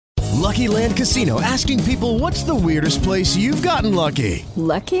Lucky Land Casino, asking people, what's the weirdest place you've gotten lucky?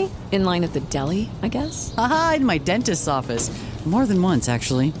 Lucky? In line at the deli, I guess? Aha, in my dentist's office. More than once,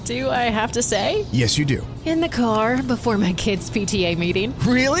 actually. Do I have to say? Yes, you do. In the car before my kids' PTA meeting.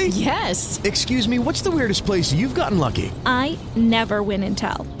 Really? Yes. Excuse me, what's the weirdest place you've gotten lucky? I never win and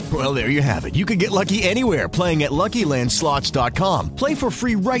tell. Well, there you have it. You can get lucky anywhere, playing at LuckyLandSlots.com. Play for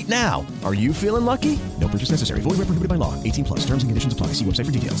free right now. Are you feeling lucky? No purchase necessary. Void where prohibited by law. 18 plus. Terms and conditions apply. See website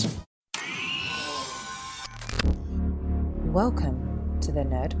for details. Welcome to the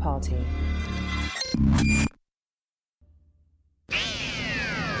Nerd Party.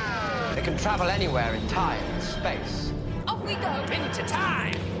 It can travel anywhere in time and space. Off we go into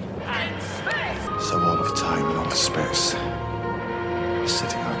time and space. So all of time and all of space is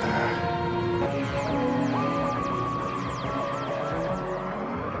sitting out there.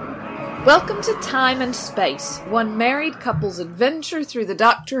 Welcome to Time and Space, one married couple's adventure through the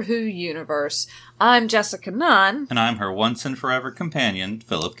Doctor Who universe. I'm Jessica Nunn. And I'm her once and forever companion,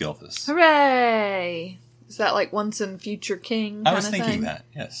 Phillip Gilfus. Hooray! Is that like once and future king? I was thinking that,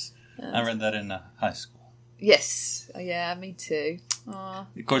 yes. I read that in high school. Yes. Yeah, me too. Aww.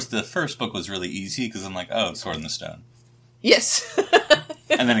 Of course, the first book was really easy because I'm like, oh, Sword in the Stone. Yes.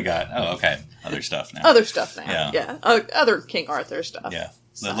 And then it got, oh, okay, other stuff now. Other stuff now, yeah. Other King Arthur stuff. Yeah,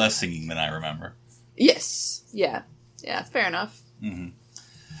 the less singing than I remember. Yes, yeah, fair enough. Mm-hmm.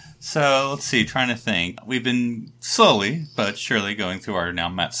 So, let's see, trying to think. We've been slowly, but surely going through our now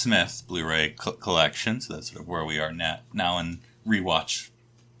Matt Smith Blu-ray collection, so that's sort of where we are now in rewatch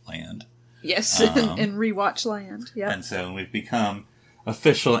land. Yes, in rewatch land, yeah. And so we've become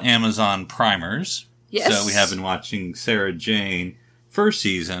official Amazon primers. Yes. So we have been watching Sarah Jane first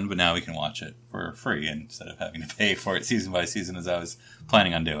season, but now we can watch it for free instead of having to pay for it season by season as I was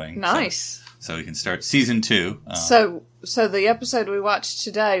planning on doing. Nice. So we can start season 2. So the episode we watched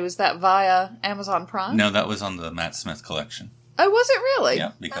today, was that via Amazon Prime? No, that was on the Matt Smith collection. Oh, was it really?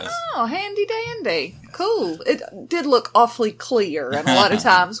 Yeah, because... Oh, handy dandy. Yes. Cool. It did look awfully clear, and a lot of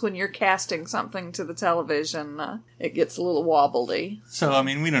times when you're casting something to the television, it gets a little wobbly. So, I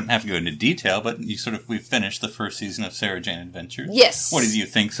mean, we don't have to go into detail, but we've finished the first season of Sarah Jane Adventures. Yes. What did you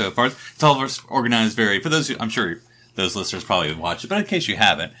think so far? It's all organized for those who, I'm sure those listeners probably would watch it, but in case you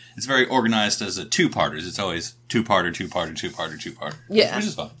haven't, it's very organized as a two-parters. It's always two-parter. Yeah. Which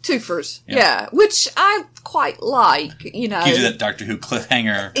is fun. Twofers. Yeah. Which I quite like, Gives you that Doctor Who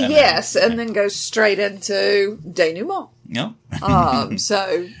cliffhanger. Yes, and then goes straight into denouement. No.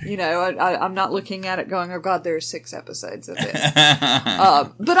 So, I'm not looking at it going, oh God, there are 6 episodes of this.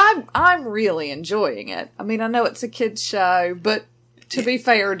 But I'm really enjoying it. I mean, I know it's a kid's show, but to be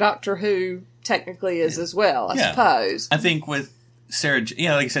fair, Doctor Who technically is as well, I suppose. I think with Sarah,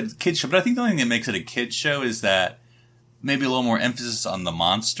 like I said, kids show, but I think the only thing that makes it a kids show is that maybe a little more emphasis on the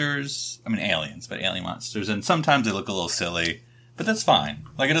monsters. I mean, aliens, but alien monsters, and sometimes they look a little silly, but that's fine.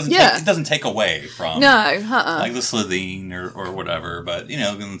 Like it doesn't take away from like the Slitheen or whatever. But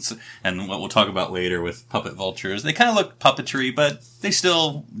and what we'll talk about later with puppet vultures, they kind of look puppetry, but they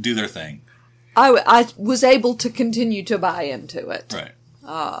still do their thing. I was able to continue to buy into it, right?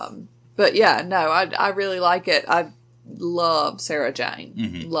 But yeah, no, I really like it. I love Sarah Jane.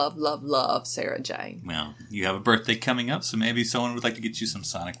 Mm-hmm. Love Sarah Jane. Well, you have a birthday coming up, so maybe someone would like to get you some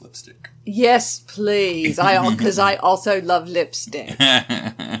Sonic lipstick. Yes, please. Because I also love lipstick.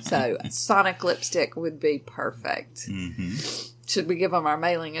 So Sonic lipstick would be perfect. Mm-hmm. Should we give them our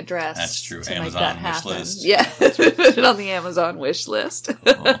mailing address? That's true. To Amazon make that wish list. Yeah, put it on the Amazon wish list.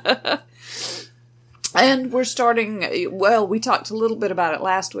 Cool. And we're starting, we talked a little bit about it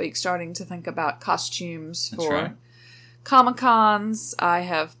last week, starting to think about costumes for Comic-Cons. I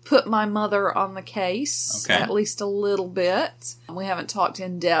have put my mother on the case, at least a little bit. We haven't talked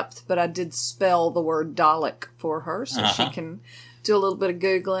in depth, but I did spell the word Dalek for her, so she can do a little bit of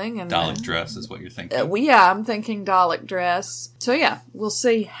Googling. And Dalek dress is what you're thinking? I'm thinking Dalek dress. So yeah, we'll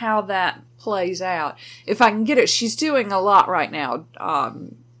see how that plays out. If I can get it, she's doing a lot right now.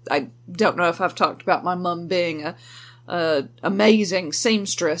 I don't know if I've talked about my mum being a amazing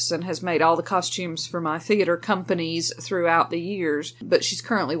seamstress and has made all the costumes for my theater companies throughout the years, but she's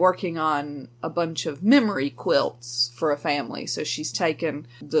currently working on a bunch of memory quilts for a family. So she's taken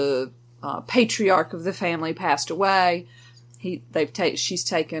the patriarch of the family passed away. She's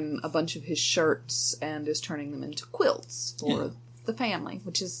taken a bunch of his shirts and is turning them into quilts for the family,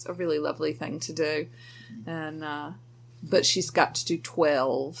 which is a really lovely thing to do. And but she's got to do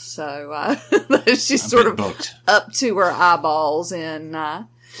 12, so she's sort of booked up to her eyeballs in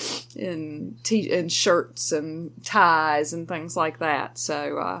shirts and ties and things like that.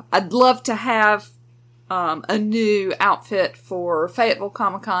 So I'd love to have a new outfit for Fayetteville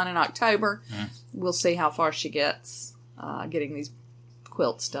Comic-Con in October. We'll see how far she gets getting these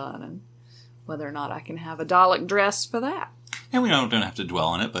quilts done and whether or not I can have a Dalek dress for that. And we don't have to dwell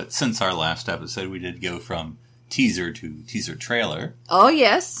on it, but since our last episode, we did go from teaser to teaser trailer. Oh,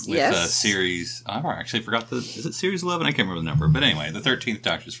 yes, with a series, I actually forgot is it series 11? I can't remember the number, but anyway, the 13th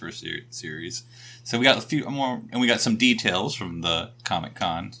Doctor's first series. So we got a few more, and we got some details from the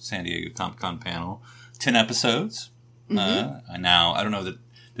Comic-Con, San Diego Comic-Con panel. 10 episodes. Now, I don't know that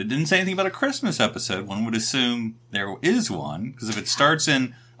it didn't say anything about a Christmas episode. One would assume there is one, because if it starts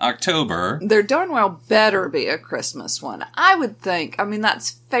in October, there darn well better be a Christmas one. I would think. I mean,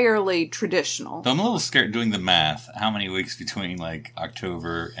 that's fairly traditional. I'm a little scared doing the math. How many weeks between, like,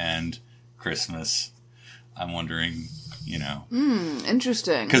 October and Christmas? I'm wondering,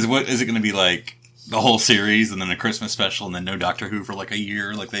 Interesting. Because what is it going to be like? The whole series and then a Christmas special and then no Doctor Who for like a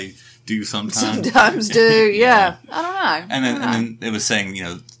year like they do sometimes. Sometimes do, yeah. I don't know. And then it was saying,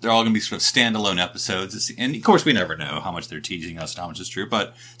 they're all going to be sort of standalone episodes. And of course we never know how much they're teasing us and how much is true,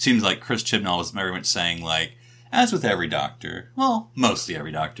 but it seems like Chris Chibnall was very much saying, like, as with every Doctor, well, mostly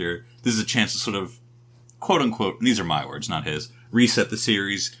every Doctor, this is a chance to sort of, quote unquote, and these are my words, not his, reset the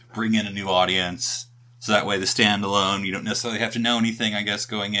series, bring in a new audience, so that way the standalone, you don't necessarily have to know anything, I guess,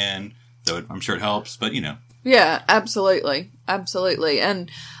 going in. Though I'm sure it helps, but Yeah, absolutely. Absolutely. And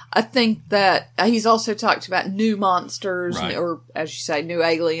I think that he's also talked about new monsters, right. Or as you say, new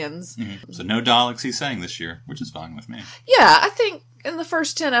aliens. Mm-hmm. So no Daleks he's saying this year, which is fine with me. Yeah, I think in the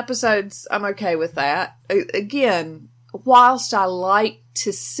first 10 episodes, I'm okay with that. Again, whilst I like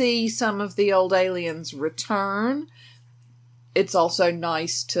to see some of the old aliens return, it's also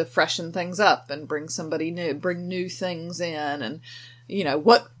nice to freshen things up and bring somebody new, bring new things in and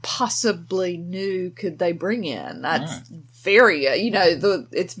what possibly new could they bring in? That's very,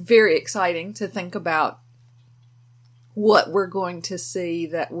 it's very exciting to think about what we're going to see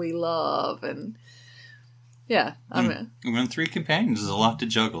that we love. And yeah, I mean, 3 companions is a lot to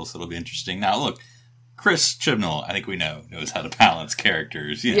juggle, so it'll be interesting. Now, look, Chris Chibnall, I think we knows how to balance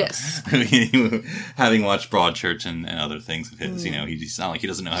characters. Yes. Having watched Broadchurch and other things of his, he's not like he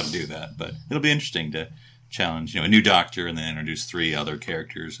doesn't know how to do that, but it'll be interesting to challenge, a new Doctor and then introduce 3 other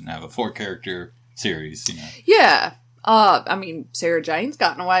characters and have a 4-character series, Yeah. I mean, Sarah Jane's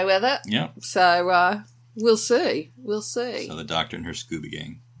gotten away with it. Yeah. So, we'll see. We'll see. So the Doctor and her Scooby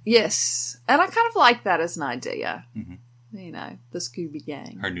Gang. Yes. And I kind of like that as an idea. Mm-hmm. The Scooby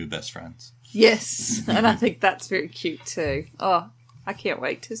Gang. Her new best friends. Yes. And I think that's very cute too. Oh, I can't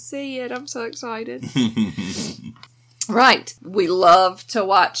wait to see it. I'm so excited. Right. We love to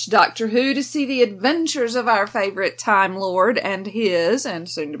watch Doctor Who to see the adventures of our favorite Time Lord and his, and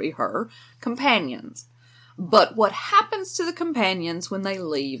soon to be her, companions. But what happens to the companions when they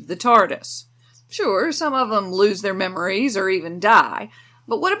leave the TARDIS? Sure, some of them lose their memories or even die.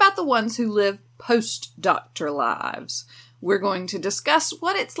 But what about the ones who live post-Doctor lives? We're going to discuss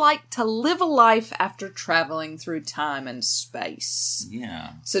what it's like to live a life after traveling through time and space.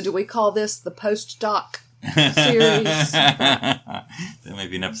 Yeah. So do we call this the post-Doc series? That might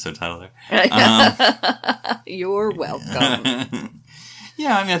be an episode title there. You're welcome.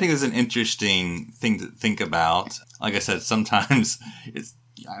 Yeah, I mean, I think it's an interesting thing to think about. Like I said, sometimes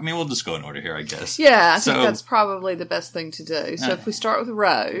we'll just go in order here, I guess. Yeah, I think that's probably the best thing to do. So if we start with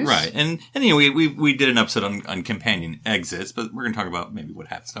Rose. Right. And we did an episode on companion exits, but we're going to talk about maybe what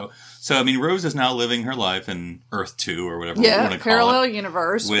happened. So I mean, Rose is now living her life in Earth 2 or whatever we want to call it. Parallel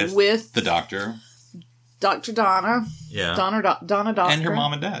universe with the Doctor. Dr. Donna. Yeah. Donna Doctor. And her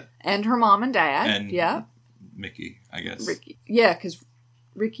mom and dad. And yeah. Mickey, I guess. Ricky. Yeah, because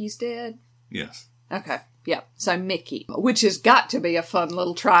Ricky's dead. Yes. Okay. Yeah. So Mickey, which has got to be a fun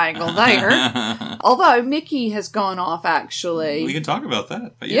little triangle there. Although Mickey has gone off actually. We can talk about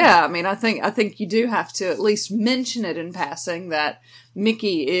that. But yeah, I mean, I think you do have to at least mention it in passing that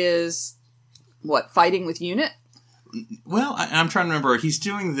Mickey is fighting with UNIT? Well, I'm trying to remember. He's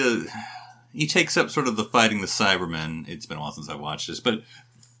doing he takes up sort of the fighting the Cybermen. It's been a while since I watched this, but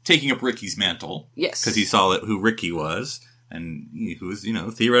taking up Ricky's mantle. Yes. Because he saw who Ricky was. And who was,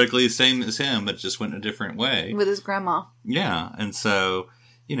 theoretically the same as him, but just went a different way. With his grandma. Yeah. And so,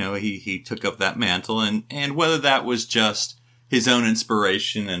 he took up that mantle. And whether that was just his own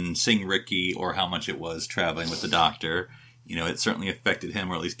inspiration and seeing Ricky or how much it was traveling with the Doctor, it certainly affected him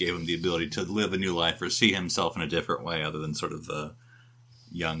or at least gave him the ability to live a new life or see himself in a different way other than sort of the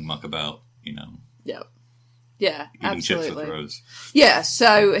young muckabout, Yep. Yeah, eating absolutely. chips with Rose. Yeah,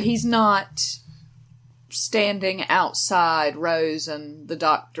 so he's not standing outside Rose and the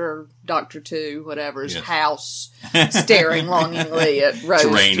Dr. 2, whatever's house, staring longingly at Rose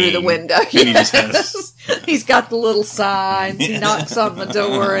through the window. Yes. He's got the little signs. He knocks on the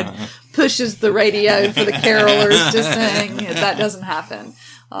door and pushes the radio for the carolers to sing. That doesn't happen.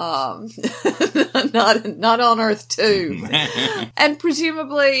 Not on Earth 2. And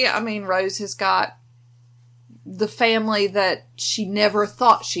presumably, I mean, Rose has got the family that she never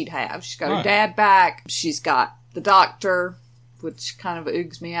thought she'd have. She's got her dad back. She's got the Doctor, which kind of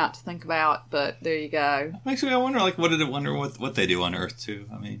oogs me out to think about, but there you go. Makes me wonder, like, what they do on Earth 2.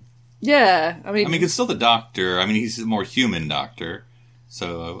 I mean... Yeah, I mean... it's still the Doctor. I mean, he's a more human Doctor.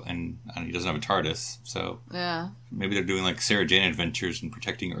 So, and he doesn't have a TARDIS, so... Yeah. Maybe they're doing, like, Sarah Jane adventures and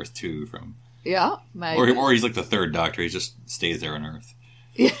protecting Earth 2 from... Yeah, maybe. Or he's like the third Doctor. He just stays there on Earth.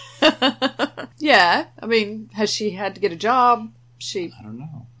 Yeah. Yeah, I mean, has she had to get a job? I don't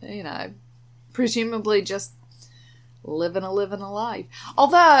know. You know, presumably just living a life.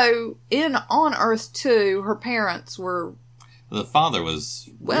 Although, on Earth 2, her parents were... The father was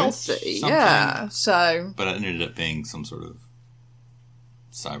wealthy, yeah, so... But it ended up being some sort of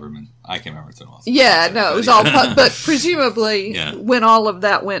Cyberman. I can't remember. It's been a while. Yeah, no, it was all... But presumably, when all of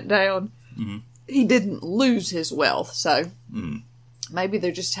that went down, he didn't lose his wealth, so... Maybe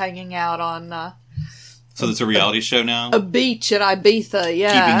they're just hanging out on... so it's a reality show now? A beach at Ibiza,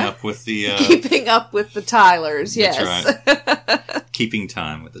 yeah. Keeping up with the Tylers, yes. That's right. Keeping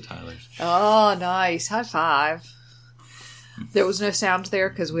time with the Tylers. Oh, nice. High five. There was no sound there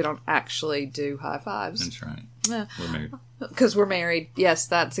because we don't actually do high fives. That's right. Yeah. We're married. Because we're married. Yes,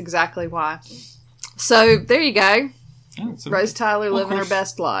 that's exactly why. So, there you go. Oh, Rose Tyler living her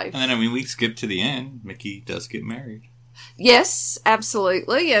best life. And then, we skip to the end. Mickey does get married. Yes,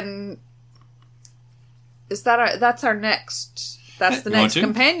 absolutely. And is that's our next... That's the next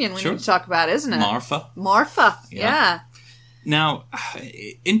companion we need to talk about, isn't it? Marfa. Yeah. Now,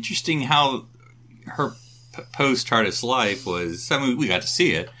 interesting how her post-TARDIS life was... I mean, we got to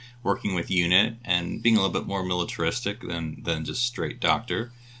see it, working with UNIT and being a little bit more militaristic than just straight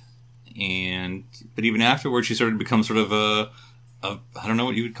Doctor. But even afterwards, she started to become sort of a I don't know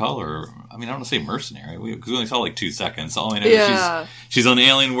what you would call her. I mean, I don't want to say mercenary, because we only saw like 2 seconds. All I know is she's on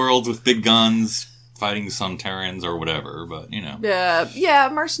alien worlds with big guns, fighting Sunterrans or whatever, but, you know.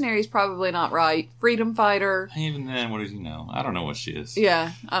 Yeah, mercenary's probably not right. Freedom fighter. Even then, what does he know? I don't know what she is.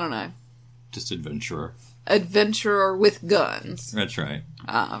 Yeah, I don't know. Just adventurer. Adventurer with guns. That's right.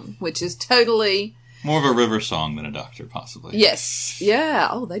 Which is totally... More of a river song than a Doctor, possibly. Yes. Yeah.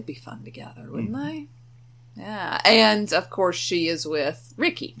 Oh, they'd be fun together, wouldn't they? Yeah. And, of course, she is with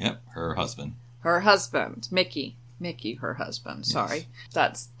Ricky. Yep, her husband. Her husband. Mickey, her husband. Sorry.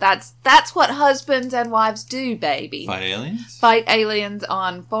 Yes. That's what husbands and wives do, baby. Fight aliens? Fight aliens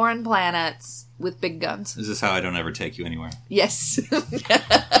on foreign planets with big guns. Is this how I don't ever take you anywhere? Yes.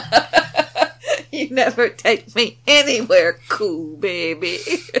 You never take me anywhere, cool baby.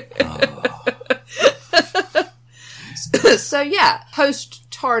 Oh. So, yeah,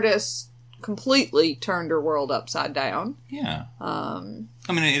 post-TARDIS completely turned her world upside down. Yeah. I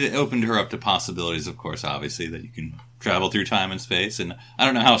mean, it opened her up to possibilities, of course, obviously, that you can travel through time and space. And I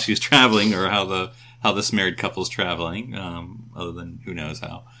don't know how she's traveling or how this married couple's traveling, other than who knows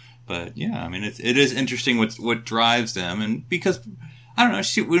how. But, yeah, I mean, it is interesting what drives them. And because, I don't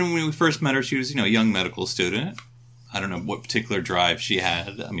know, when we first met her, she was, a young medical student. I don't know what particular drive she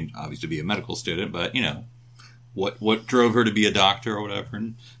had. I mean, obviously to be a medical student, but, what drove her to be a doctor or whatever.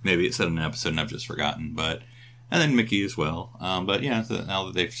 And maybe it said in an episode and I've just forgotten. And then Mickey as well. But yeah, now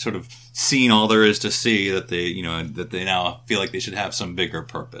that they've sort of seen all there is to see, that they now feel like they should have some bigger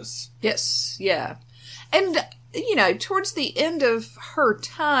purpose. Yes, yeah. And, towards the end of her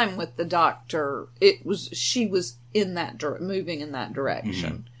time with the Doctor, she was in that moving in that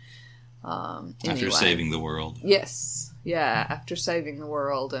direction. Mm-hmm. After saving the world. Yes. Yeah, after saving the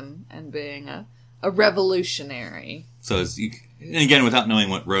world and being a revolutionary. So, and again, without knowing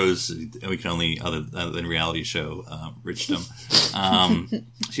what Rose, we can only, other than reality show richdom,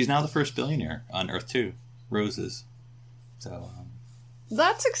 she's now the first billionaire on Earth 2. Rose is. So.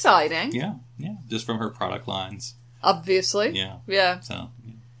 That's exciting. Yeah, just from her product lines. Obviously. Yeah. So.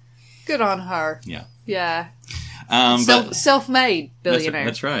 Yeah. Good on her. Yeah. Yeah. Self-made billionaire.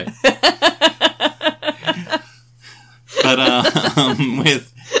 That's right. But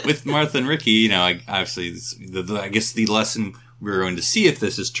with Martha and Ricky, obviously, I guess the lesson we're going to see if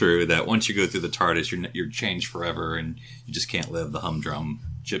this is true, that once you go through the TARDIS, you're changed forever, and you just can't live the humdrum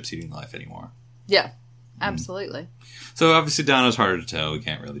gypsy life anymore. Yeah, absolutely. So obviously, Donna's harder to tell. We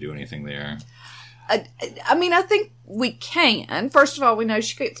can't really do anything there. I mean, I think we can. First of all, we know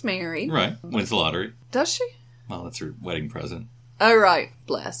she gets married. Right. Wins the lottery. Does she? Well, that's her wedding present. Oh, right.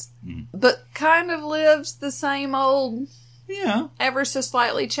 Bless. But kind of lives the same old... Yeah. Ever so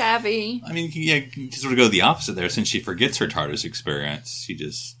slightly chavvy. I mean, you can sort of go the opposite there. Since she forgets her TARDIS experience, she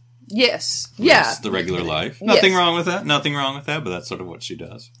just... Yes. lives the regular life. Nothing wrong with that. Nothing wrong with that, but that's sort of what she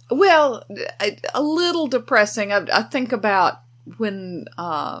does. Well, a little depressing. I think about when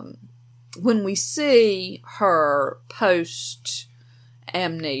we see her post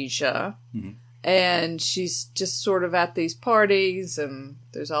amnesia, and she's just sort of at these parties, and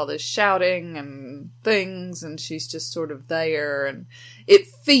there's all this shouting and things, and she's just sort of there, and it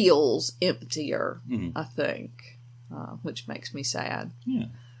feels emptier, I think, which makes me sad. Yeah.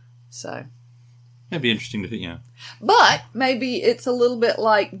 So. That'd be interesting to think, yeah. But maybe it's a little bit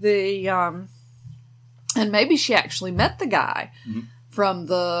like the, and maybe she actually met the guy from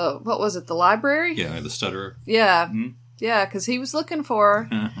the, what was it, the library? Yeah, the stutterer. Yeah. Yeah, because he was looking for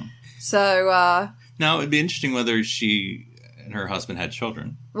her. So, now it'd be interesting whether she and her husband had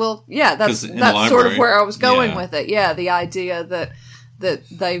children. Well, yeah, that's sort of where I was going with it. Yeah, the idea that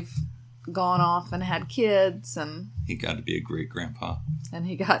they've gone off and had kids, and he got to be a great grandpa. And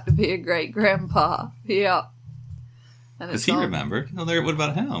he got to be a great grandpa. Yeah. Because he remembered. No, what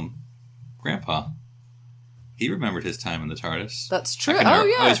about him? Grandpa. He remembered his time in the TARDIS. That's true. I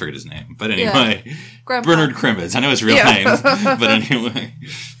always forget his name. But anyway, Bernard Crimmins. I know his real name. But anyway.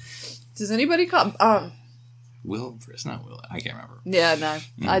 Does anybody call Will? It's not Will. I can't remember. Yeah, no.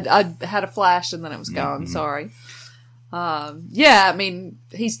 I had a flash and then it was gone. Sorry. Yeah, I mean,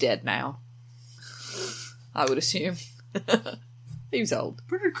 he's dead now. I would assume. He was old.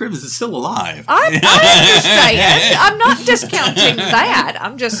 Bernard Crimmins is still alive. I understand. I'm not discounting that.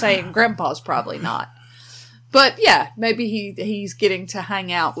 I'm just saying Grandpa's probably not. But yeah, maybe he's getting to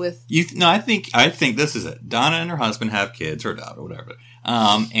hang out with. I think this is it. Donna and her husband have kids, or daughter, whatever.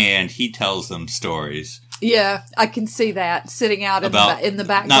 And he tells them stories. Yeah, I can see that sitting out in the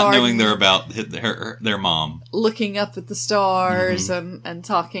back not garden, knowing they're about their mom, looking up at the stars and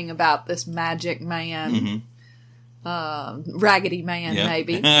talking about this magic man. Raggedy Man,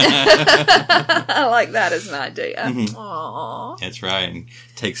 maybe. I like that as an idea. Aww. That's right. And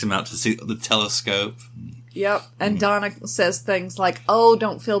takes him out to see the telescope. Yep. And Donna says things like, "Oh,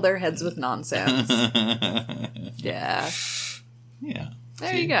 don't fill their heads with nonsense." Yeah. Yeah.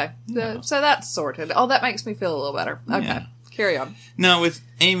 There you go. So that's sorted. Oh, that makes me feel a little better. Okay. Yeah. Carry on. Now, with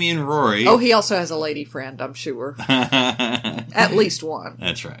Amy and Rory... Oh, he also has a lady friend, I'm sure. At least one.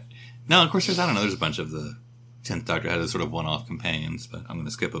 That's right. Now, of course, there's a bunch of the 10th Doctor had a sort of one-off companions, but I'm going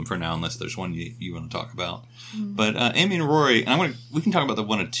to skip them for now unless there's one you want to talk about. But Amy and Rory, and we can talk about the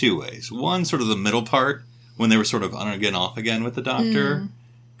one of two ways. One, sort of the middle part, when they were sort of on again, off again with the Doctor,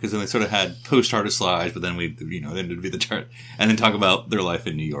 because then they sort of had Post-TARDIS Lives, but then then it'd be the chart, and then talk about their life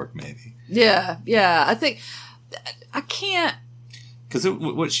in New York, maybe. Yeah. I think I can't, because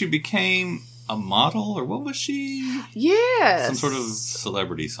what she became. A model, or what was she? Yes. Some sort of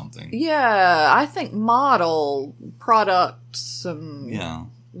celebrity something. Yeah, I think model, products, and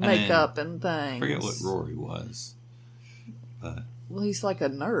makeup and things. I forget what Rory was. But well, he's like a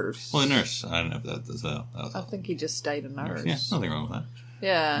nurse. Well, a nurse. I don't know if that was I think he just stayed a nurse. Yeah, nothing wrong with that.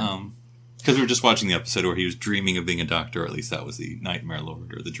 Yeah. Because we were just watching the episode where he was dreaming of being a doctor, or at least that was the Nightmare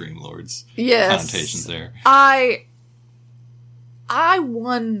Lord, or the Dream Lord's connotations there. I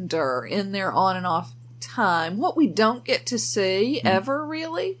wonder, in their on and off time, what we don't get to see ever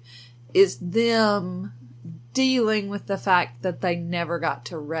really is them dealing with the fact that they never got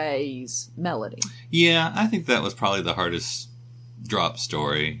to raise Melody. Yeah, I think that was probably the hardest drop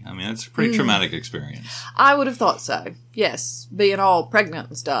story. I mean, it's a pretty traumatic experience. I would have thought so. Yes, being all pregnant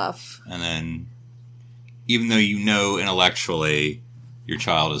and stuff. And then, even though intellectually your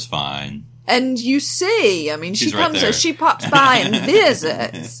child is fine... And you see, I mean, she pops by and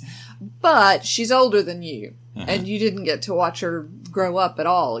visits, but she's older than you, and you didn't get to watch her grow up at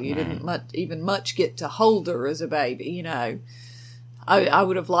all. You didn't much get to hold her as a baby, I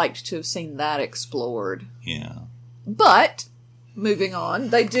would have liked to have seen that explored. Yeah. But, moving on,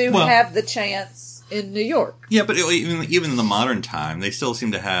 they do have the chance in New York. Yeah, but even in the modern time, they still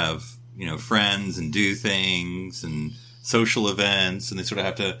seem to have, friends and do things and social events, and they sort of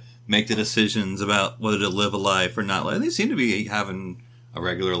have to make the decisions about whether to live a life or not. They seem to be having a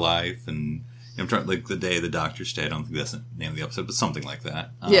regular life, and I'm trying, like the day the Doctor stayed. I don't think that's the name of the episode, but something like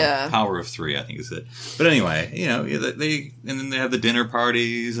that. Power of Three, I think is it. But anyway, and then they have the dinner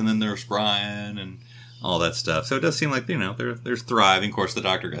parties, and then there's Brian and all that stuff. So it does seem like they're thriving. Of course, the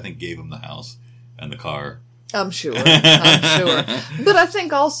Doctor I think gave them the house and the car. I'm sure. But I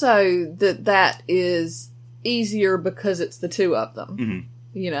think also that is easier because it's the two of them. Mm-hmm.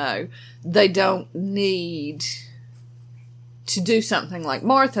 You know, they don't need to do something like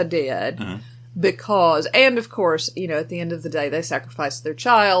Martha did because, and of course, you know, at the end of the day, they sacrificed their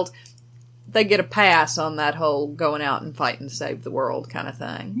child. They get a pass on that whole going out and fighting to save the world kind of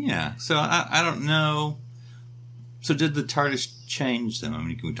thing. Yeah. So I don't know. So did the TARDIS change them? I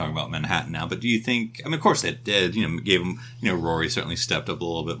mean, can we talk about Manhattan now? But do you think, I mean, of course it did, you know, gave them, you know, Rory certainly stepped up a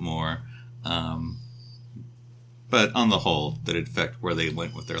little bit more. But on the whole, did it affect where they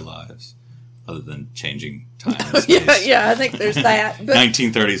went with their lives? Other than changing time and space. yeah, I think there's that. But,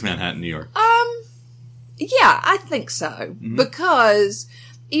 1930s Manhattan, New York. Yeah, I think so. Because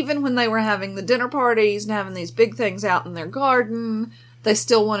even when they were having the dinner parties and having these big things out in their garden, they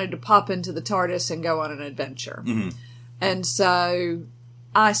still wanted to pop into the TARDIS and go on an adventure. And so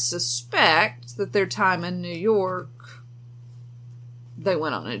I suspect that their time in New York, they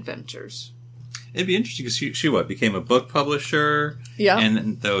went on adventures. It'd be interesting because she became a book publisher? Yeah.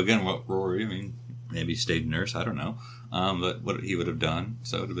 And though, again, what Rory, I mean, maybe stayed nurse, I don't know. But what he would have done,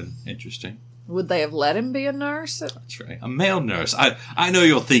 so it would have been interesting. Would they have let him be a nurse? That's right. A male nurse. I know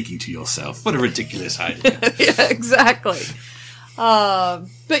you're thinking to yourself, what a ridiculous idea. Yeah, exactly.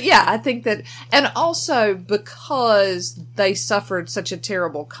 But yeah, I think that, and also because they suffered such a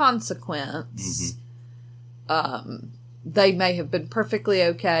terrible consequence, they may have been perfectly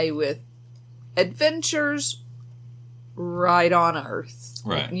okay with adventures right on Earth.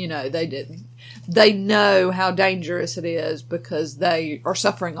 Right. You know, they didn't. They know how dangerous it is because they are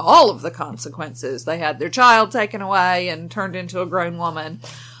suffering all of the consequences. They had their child taken away and turned into a grown woman.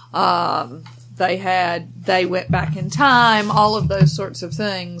 They went back in time. All of those sorts of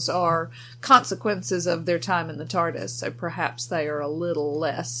things are consequences of their time in the TARDIS. So perhaps they are a little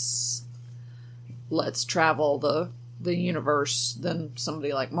less, let's travel the universe than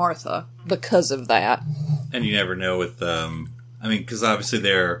somebody like Martha because of that. And you never know with, I mean, because obviously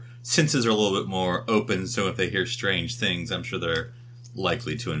their senses are a little bit more open, so if they hear strange things, I'm sure they're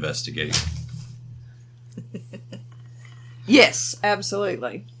likely to investigate. Yes,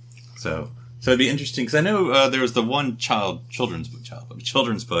 absolutely. So it'd be interesting, because I know there was the one children's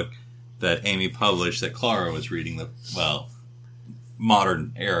book that Amy published that Clara was reading,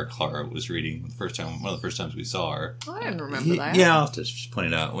 modern era Clara was reading one of the first times we saw her. I didn't remember that. Yeah, I'll have to just point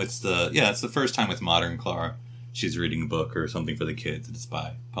it out. It's the first time with modern Clara she's reading a book or something for the kids. It's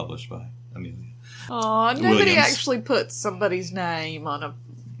published by Amelia. Oh, nobody actually puts somebody's name on a.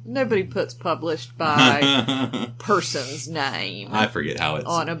 Nobody puts published by person's name. I forget how it's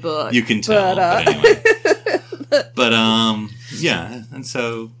on a book. You can tell, but anyway. Yeah, and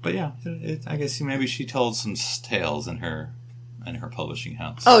so, but yeah, I guess maybe she told some tales in her publishing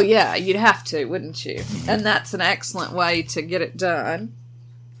house. Oh yeah, you'd have to, wouldn't you? And that's an excellent way to get it done.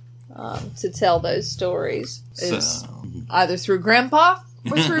 To tell those stories is either through Grandpa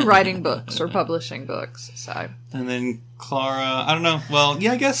or through writing books or publishing books. So, and then Clara, I don't know. Well,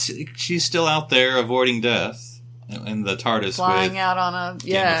 yeah, I guess she's still out there avoiding death in the TARDIS, flying with out on a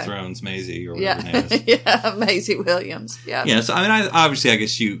Game of Thrones Maisie or whatever her name is. Yeah, Maisie Williams. Yeah. Yeah. So I mean, I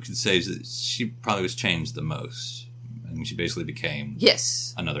guess you could say that she probably was changed the most. I mean, she basically became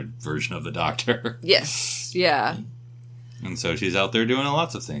another version of the Doctor. Yes. Yeah. And so she's out there doing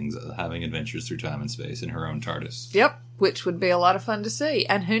lots of things, having adventures through time and space in her own TARDIS. Yep, which would be a lot of fun to see.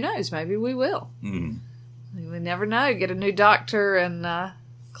 And who knows, maybe we will. We never know. Get a new Doctor and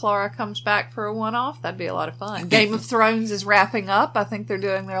Clara comes back for a one-off. That'd be a lot of fun. Game of Thrones is wrapping up. I think they're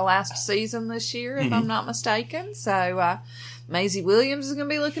doing their last season this year, if I'm not mistaken. So Maisie Williams is going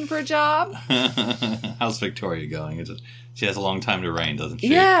to be looking for a job. How's Victoria going? She has a long time to reign, doesn't she?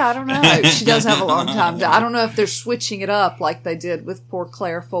 Yeah, I don't know. She does have a long time I don't know if they're switching it up like they did with poor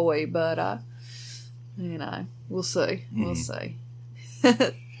Claire Foy, but, we'll see. We'll see.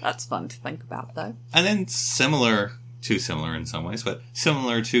 That's fun to think about, though. And then too similar in some ways, but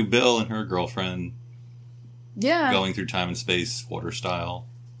similar to Bill and her girlfriend. Yeah. Going through time and space, water style.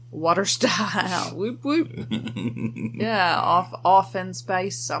 Water style. Whoop, whoop. Yeah, off in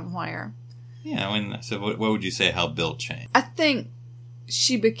space somewhere. Yeah, I mean, so what would you say how Bill changed? I think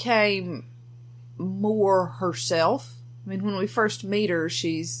she became more herself. I mean, when we first meet her,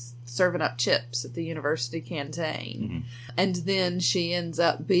 she's serving up chips at the university canteen. And then she ends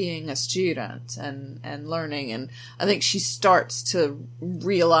up being a student and learning. And I think she starts to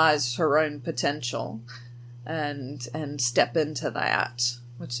realize her own potential and step into that,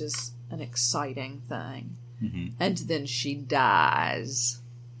 which is an exciting thing. And then she dies.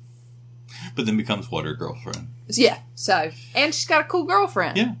 But then becomes Water Girlfriend. Yeah, so... And she's got a cool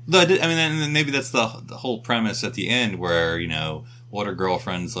girlfriend. Yeah. And maybe that's the whole premise at the end where, Water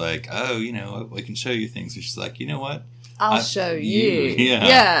Girlfriend's like, oh, I can show you things. And she's like, you know what? I'll show you.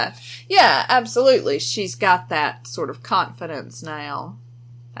 Yeah. Yeah, absolutely. She's got that sort of confidence now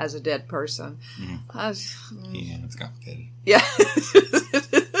as a dead person. Mm-hmm. Yeah, it's complicated. Yeah.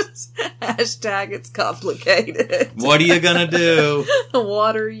 Hashtag it's complicated. What are you gonna do?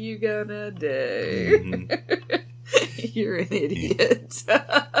 What are you gonna do? Mm-hmm. You're an idiot.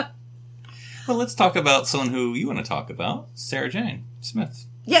 Well, let's talk about someone who you want to talk about, Sarah Jane Smith.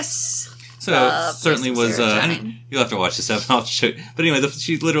 Yes. So certainly was, and you'll have to watch this episode. I'll show you. But anyway,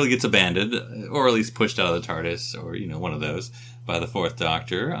 she literally gets abandoned, or at least pushed out of the TARDIS, or one of those, by the Fourth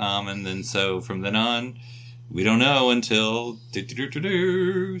Doctor. And then so from then on, we don't know until Sarah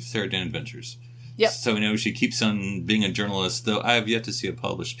Jane Adventures. Yep. So we know she keeps on being a journalist, though I have yet to see a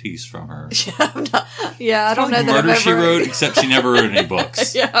published piece from her. I don't know that Murder I've she wrote, except she never wrote any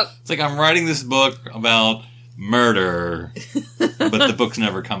books. Yeah. It's like I'm writing this book about murder, but the books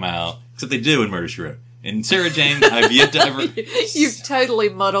never come out. Except they do in Murder, She Wrote. In Sarah Jane, I've yet to ever... You've totally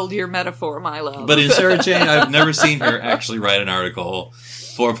muddled your metaphor, my love. But in Sarah Jane, I've never seen her actually write an article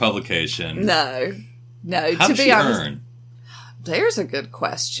for publication. No. How to does be she honest, earn? There's a good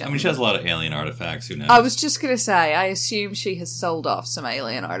question. I mean, she has a lot of alien artifacts. Who knows? I was just going to say, I assume she has sold off some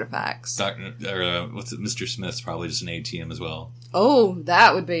alien artifacts. What's it? Mr. Smith's probably just an ATM as well. Oh,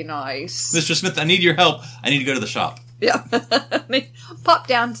 that would be nice. Mr. Smith, I need your help. I need to go to the shop. Yeah. Pop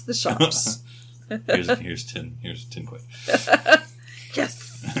down to the shops. here's 10 quid.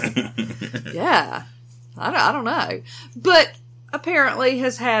 Yes. Yeah. I don't know. But apparently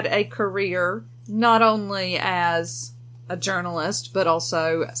has had a career not only as a journalist, but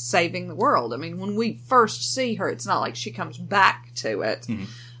also saving the world. I mean, when we first see her, it's not like she comes back to it.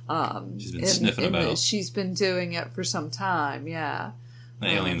 Mm-hmm. She's been sniffing about. She's been doing it for some time, yeah. The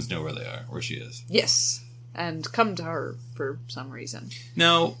aliens know where they are, where she is. Yes. And come to her for some reason.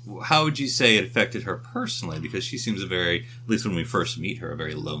 Now, how would you say it affected her personally? Because she seems at least when we first meet her, a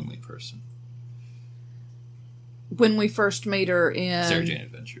very lonely person. When we first meet her in... Sarah Jane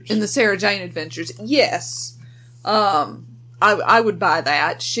Adventures. In the Sarah Jane Adventures, yes. I would buy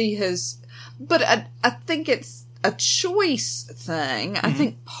that. She has... But I think it's a choice thing. Mm-hmm. I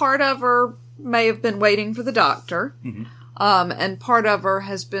think part of her may have been waiting for the Doctor. Mm-hmm. And part of her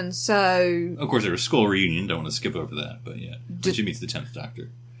has been so... Of course, there was school reunion. Don't want to skip over that. But yeah, when she meets the 10th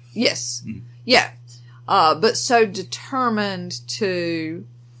Doctor. Yes. Mm-hmm. Yeah. But so determined to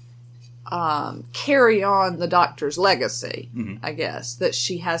carry on the Doctor's legacy, mm-hmm. I guess, that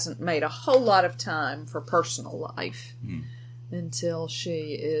she hasn't made a whole lot of time for personal life until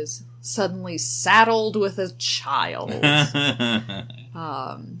she is suddenly saddled with a child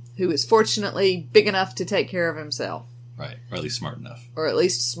who is fortunately big enough to take care of himself. Right, or at least smart enough. Or at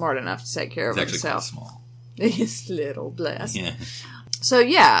least smart enough to take care of himself. He's actually quite small. He's little, bless. Yeah. So,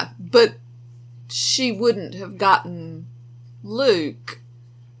 yeah, but she wouldn't have gotten Luke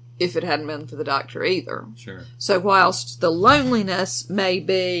if it hadn't been for the Doctor either. Sure. So whilst the loneliness may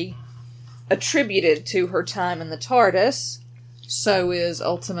be attributed to her time in the TARDIS, so is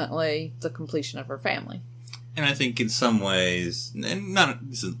ultimately the completion of her family. And I think in some ways, and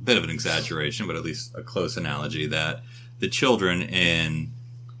this is a bit of an exaggeration, but at least a close analogy, that the children in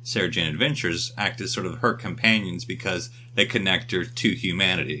Sarah Jane Adventures act as sort of her companions because they connect her to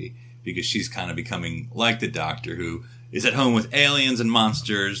humanity, because she's kind of becoming like the Doctor, who is at home with aliens and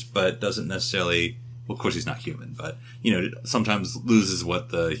monsters, but doesn't necessarily, well, of course he's not human, but, sometimes loses what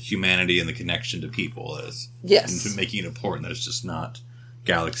the humanity and the connection to people is. Yes. And making it important that it's just not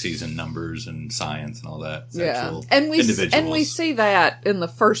galaxies and numbers and science and all that. It's actual individuals. And we see that in the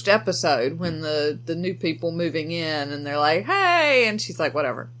first episode when the new people moving in and they're like, hey, and she's like,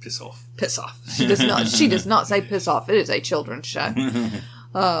 whatever. Piss off. Piss off. She does not say piss off. It is a children's show.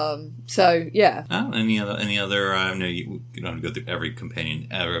 So, yeah. Oh, any other, I know you don't have to go through every companion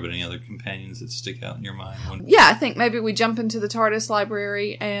ever, but any other companions that stick out in your mind? Yeah, I think maybe we jump into the TARDIS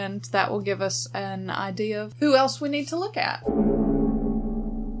library and that will give us an idea of who else we need to look at.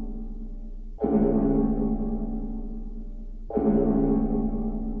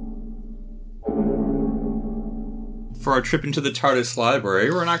 For our trip into the TARDIS library,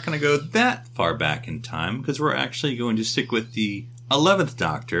 we're not going to go that far back in time, because we're actually going to stick with the 11th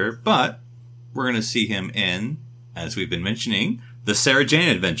Doctor, but we're going to see him in, as we've been mentioning, the Sarah Jane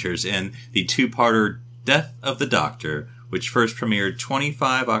Adventures in the two-parter Death of the Doctor, which first premiered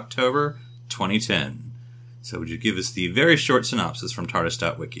 25 October 2010. So would you give us the very short synopsis from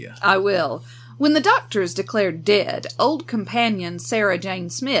TARDIS.wikia? I will. When the Doctor is declared dead, old companions Sarah Jane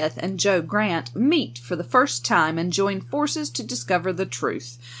Smith and Joe Grant meet for the first time and join forces to discover the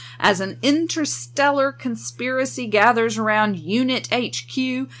truth. As an interstellar conspiracy gathers around Unit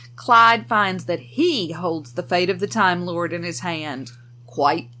HQ, Clyde finds that he holds the fate of the Time Lord in his hand.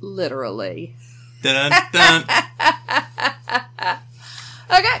 Quite literally. Dun, dun.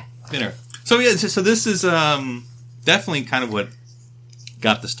 Okay. So this is definitely kind of what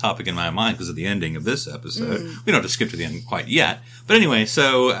got this topic in my mind because of the ending of this episode. We don't have to skip to the end quite yet. But anyway,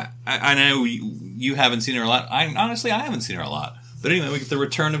 so I know you haven't seen her a lot. Honestly, I haven't seen her a lot. But anyway, we get the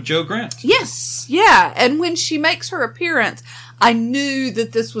return of Joe Grant. Yes, yeah. And when she makes her appearance, I knew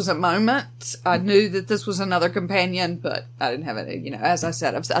that this was a moment. I knew that this was another companion, but I didn't have it. As I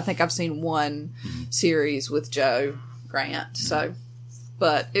said, I think I've seen one series with Joe Grant. So,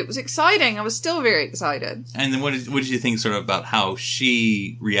 but it was exciting. I was still very excited. And then what did you think sort of about how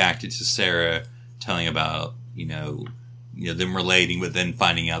she reacted to Sarah telling about, them relating, but then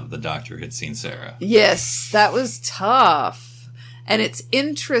finding out that the Doctor had seen Sarah? Yes, that was tough. And it's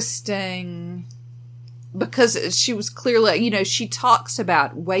interesting because she was clearly, she talks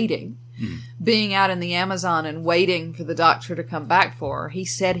about waiting, being out in the Amazon and waiting for the Doctor to come back for her. He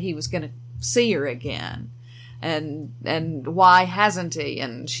said he was going to see her again. And why hasn't he?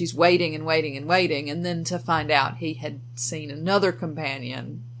 And she's waiting and waiting and waiting. And then to find out he had seen another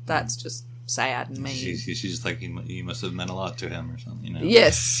companion, that's just sad and mean. She's just like, you must have meant a lot to him or something,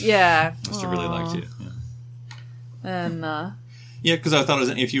 Yes, yeah. Must have really liked you. Yeah. And, yeah, because I thought it was,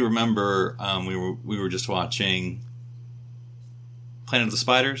 if you remember, we were just watching Planet of the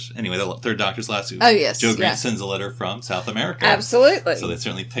Spiders. Anyway, the Third Doctor's last week. Oh, yes. Joe Grant sends a letter from South America. Absolutely. So they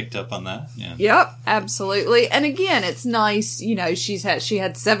certainly picked up on that. Yeah. Yep, absolutely. And again, it's nice, she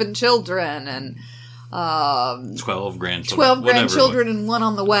had 7 children and 12 grandchildren. 12 grandchildren and one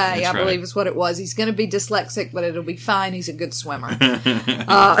on the way, I believe is what it was. He's going to be dyslexic, but it'll be fine. He's a good swimmer.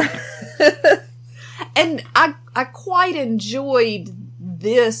 And I quite enjoyed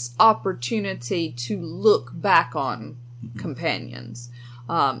this opportunity to look back on companions,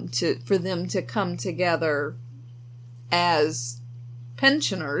 for them to come together as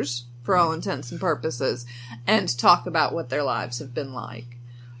pensioners, for all intents and purposes, and talk about what their lives have been like.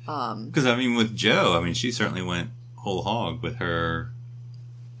 Because, with Jo, she certainly went whole hog with her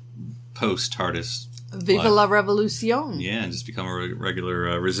post-TARDIS Viva la Revolution. Yeah, and just become a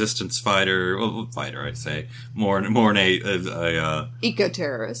regular resistance fighter. Well, fighter, I'd say. More in a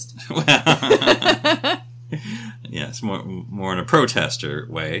eco-terrorist. Yes, more in a protester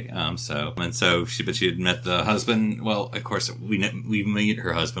way. She had met the husband. Well, of course, we meet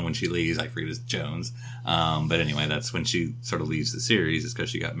her husband when she leaves. I forget his Jones. But anyway, that's when she sort of leaves the series. It's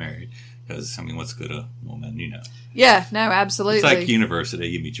because she got married. Because, what's good a woman, Yeah, no, absolutely. It's like university.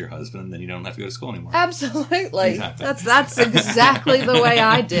 You meet your husband, and then you don't have to go to school anymore. Absolutely. Exactly. That's exactly the way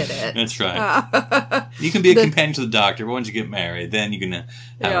I did it. That's right. You can be a companion to the Doctor, but once you get married, then you're going to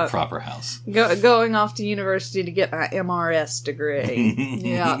have a proper house. Going off to university to get my MRS degree.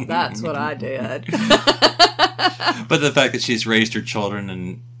 Yeah, that's what I did. But the fact that she's raised her children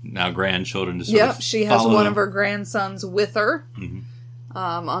and now grandchildren to sort of she has one of her grandsons with her. Mm-hmm.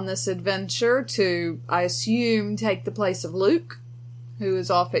 On this adventure to, I assume, take the place of Luke, who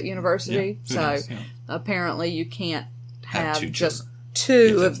is off at university. Apparently you can't have just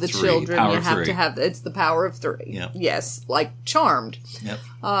two of the children. You have to have, it's the power of 3. Yep. Yes, like Charmed. Yep.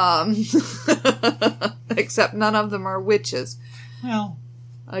 Except none of them are witches. Well,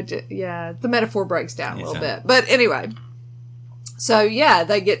 the metaphor breaks down a little bit. But anyway, so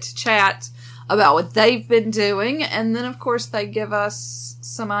they get to chat about what they've been doing, and then of course they give us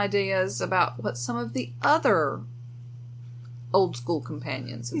some ideas about what some of the other old school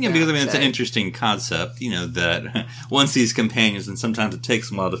companions. Yeah, because it's an interesting concept, that once these companions, and sometimes it takes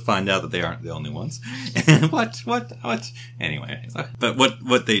them a while to find out that they aren't the only ones. what? Anyway, but what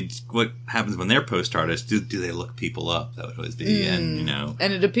happens when they're post-TARDIS? Do they look people up? That would always be, and Well,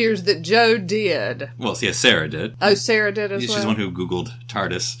 yeah, Sarah did. Oh, Sarah did as well. She's the one who Googled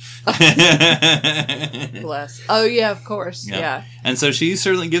TARDIS. Bless. Oh yeah, of course. Yeah. And so she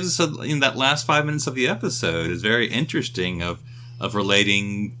certainly gives us that last 5 minutes of the episode is very interesting of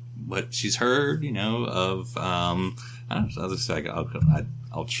relating what she's heard, of I don't know,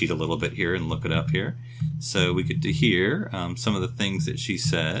 I'll cheat a little bit here and look it up here. So we get to hear some of the things that she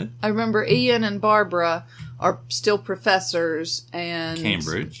said. I remember Ian and Barbara are still professors and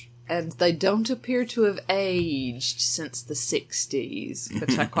Cambridge. And they don't appear to have aged since the 60s,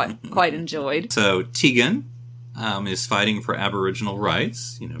 which I quite enjoyed. So Tegan is fighting for Aboriginal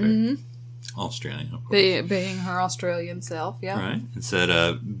rights, Australian, of course. Being her Australian self, yeah. Right. It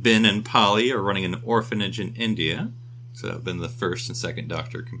said Ben and Polly are running an orphanage in India. So been the first and second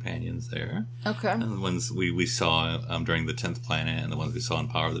Doctor companions there. Okay. And the ones we saw during the 10th Planet and the ones we saw in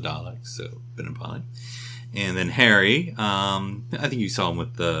Power of the Daleks. So Ben and Polly. And then Harry, I think you saw him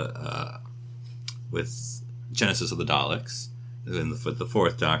with Genesis of the Daleks. In the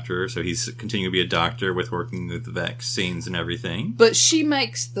fourth Doctor, so he's continuing to be a doctor with working with the vaccines and everything. But she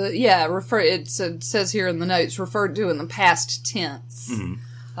makes it says here in the notes, referred to in the past tense.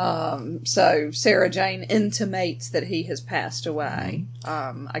 Mm-hmm. So Sarah Jane intimates that he has passed away.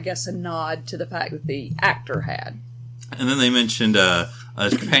 Mm-hmm. I guess a nod to the fact that the actor had. And then they mentioned a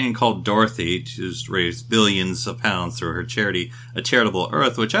companion called Dorothy, who's raised billions of pounds through her charity, A Charitable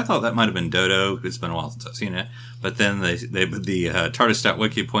Earth, which I thought that might have been Dodo. It's been a while since I've seen it. But then the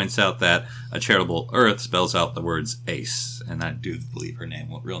TARDIS.wiki points out that A Charitable Earth spells out the words ace. And I do believe her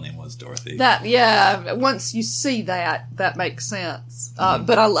real name was Dorothy. Once you see that makes sense.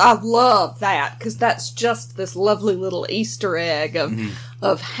 But I love that, because that's just this lovely little Easter egg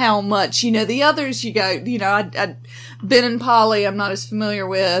of how much, the others you go, Ben and Polly I'm not as familiar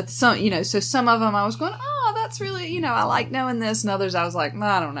with. So some of them I was going, oh, that's really, I like knowing this, and others I was like,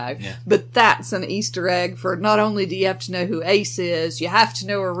 I don't know. Yeah. But that's an Easter egg for not only do you have to know who Ace is, you have to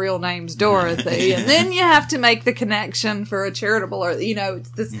know her real name's Dorothy, and then you have to make the connection for a charitable, or,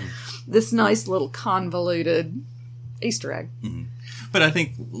 it's this nice little convoluted Easter egg. Mm-hmm. But I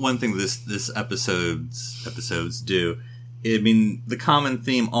think one thing this episodes do, the common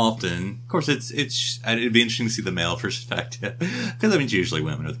theme often, of course, it'd be interesting to see the male perspective, because it's usually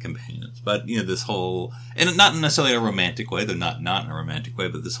women with companions. But this whole, and not necessarily in a romantic way, though not in a romantic way,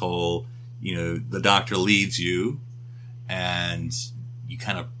 but this whole, the Doctor leaves you, and you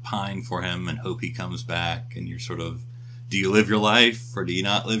kind of pine for him and hope he comes back, and you're sort of, do you live your life or do you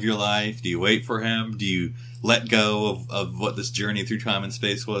not live your life? Do you wait for him? Do you let go of what this journey through time and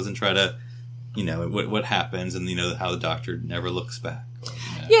space was and try to, what happens, and how the Doctor never looks back.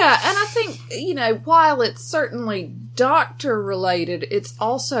 Yeah, and I think, while it's certainly Doctor related, it's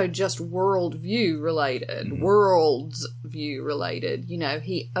also just world view related, mm-hmm. world's view related.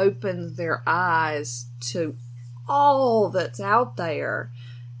 He opens their eyes to all that's out there.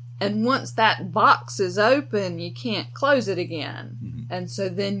 And once that box is open, you can't close it again. Mm-hmm. And so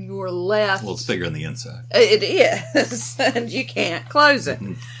then you're left... Well, it's bigger on the inside. It is. And you can't close it.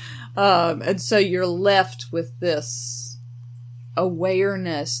 Mm-hmm. And so you're left with this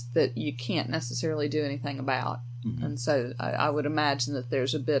awareness that you can't necessarily do anything about. Mm-hmm. And so I would imagine that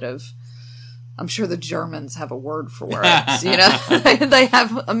there's a bit of... I'm sure the Germans have a word for it. They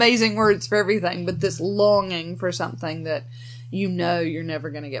have amazing words for everything, but this longing for something that you're never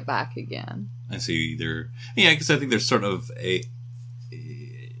going to get back again. I see because I think there's sort of a,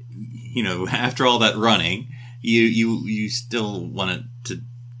 after all that running, you still want it to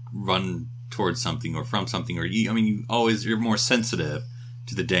run towards something or from something, or you're more sensitive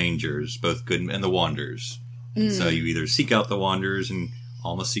to the dangers, both good and the wonders. And so you either seek out the wonders and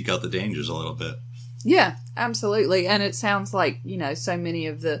almost seek out the dangers a little bit. Yeah, absolutely. And it sounds like, so many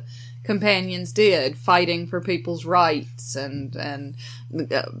of the companions did, fighting for people's rights and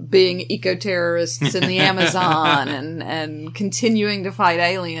being eco-terrorists in the Amazon and continuing to fight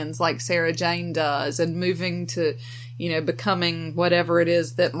aliens like Sarah Jane does, and moving to, becoming whatever it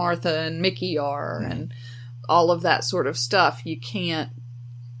is that Martha and Mickey are, and all of that sort of stuff.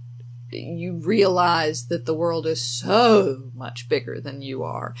 You realize that the world is so much bigger than you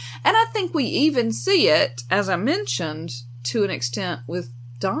are. And I think we even see it, as I mentioned, to an extent with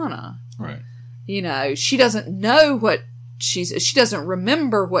Donna. Right. She doesn't know she doesn't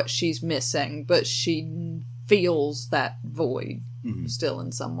remember what she's missing, but she feels that void still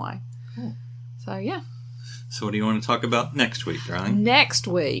in some way. Cool. So, yeah. So what do you want to talk about next week, darling? Next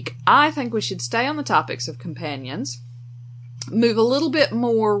week, I think we should stay on the topics of companions, move a little bit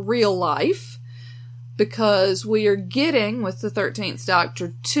more real life, because we are getting, with the 13th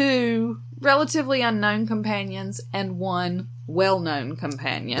Doctor, 2 relatively unknown companions and 1 well-known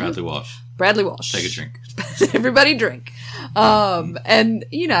companion. Bradley Walsh. Take a drink. Everybody drink. And,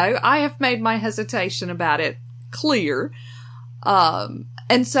 I have made my hesitation about it clear.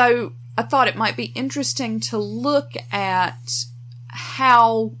 And so I thought it might be interesting to look at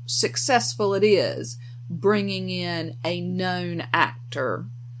how successful it is bringing in a known actor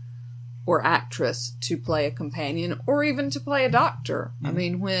or actress to play a companion, or even to play a Doctor. Mm-hmm. I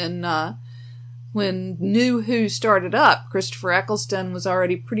mean, when New Who started up, Christopher Eccleston was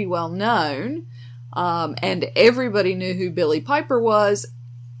already pretty well known, and everybody knew who Billie Piper was.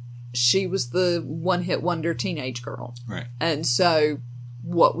 She was the one-hit wonder teenage girl. Right. And so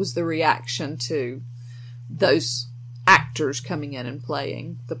what was the reaction to those actors coming in and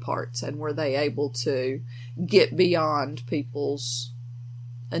playing the parts, and were they able to get beyond people's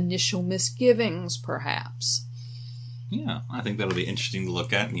initial misgivings, perhaps? Yeah, I think that'll be interesting to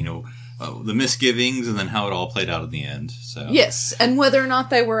look at, the misgivings and then how it all played out in the end. So yes, and whether or not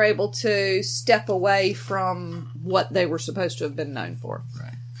they were able to step away from what they were supposed to have been known for.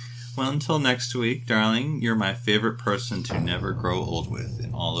 Right. Well, until next week, darling, you're my favorite person to never grow old with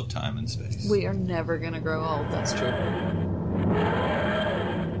in all of time and space. We are never going to grow old, that's true.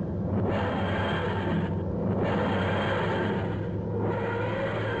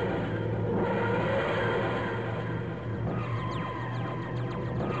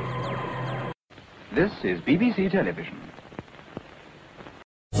 This is BBC Television.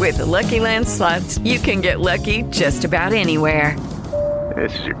 With the Lucky Land Slots, you can get lucky just about anywhere.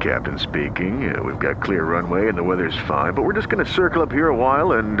 This is your captain speaking. We've got clear runway and the weather's fine, but we're just going to circle up here a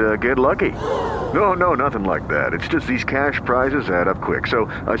while and get lucky. No, nothing like that. It's just these cash prizes add up quick. So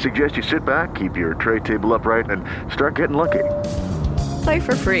I suggest you sit back, keep your tray table upright, and start getting lucky. Play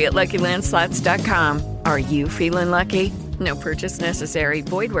for free at LuckyLandSlots.com. Are you feeling lucky? No purchase necessary.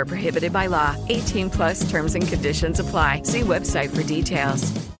 Void where prohibited by law. 18+ terms and conditions apply. See website for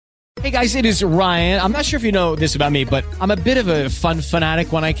details. Hey guys, it is Ryan. I'm not sure if you know this about me, but I'm a bit of a fun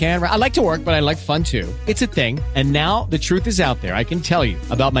fanatic when I can. I like to work, but I like fun too. It's a thing. And now the truth is out there. I can tell you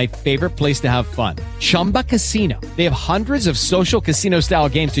about my favorite place to have fun. Chumba Casino. They have hundreds of social casino style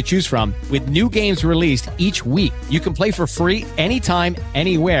games to choose from with new games released each week. You can play for free anytime,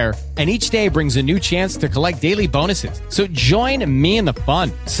 anywhere. And each day brings a new chance to collect daily bonuses. So join me in the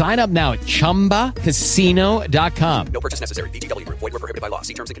fun. Sign up now at ChumbaCasino.com. No purchase necessary. VGW. Void where prohibited by law.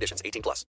 See terms and conditions. 18+.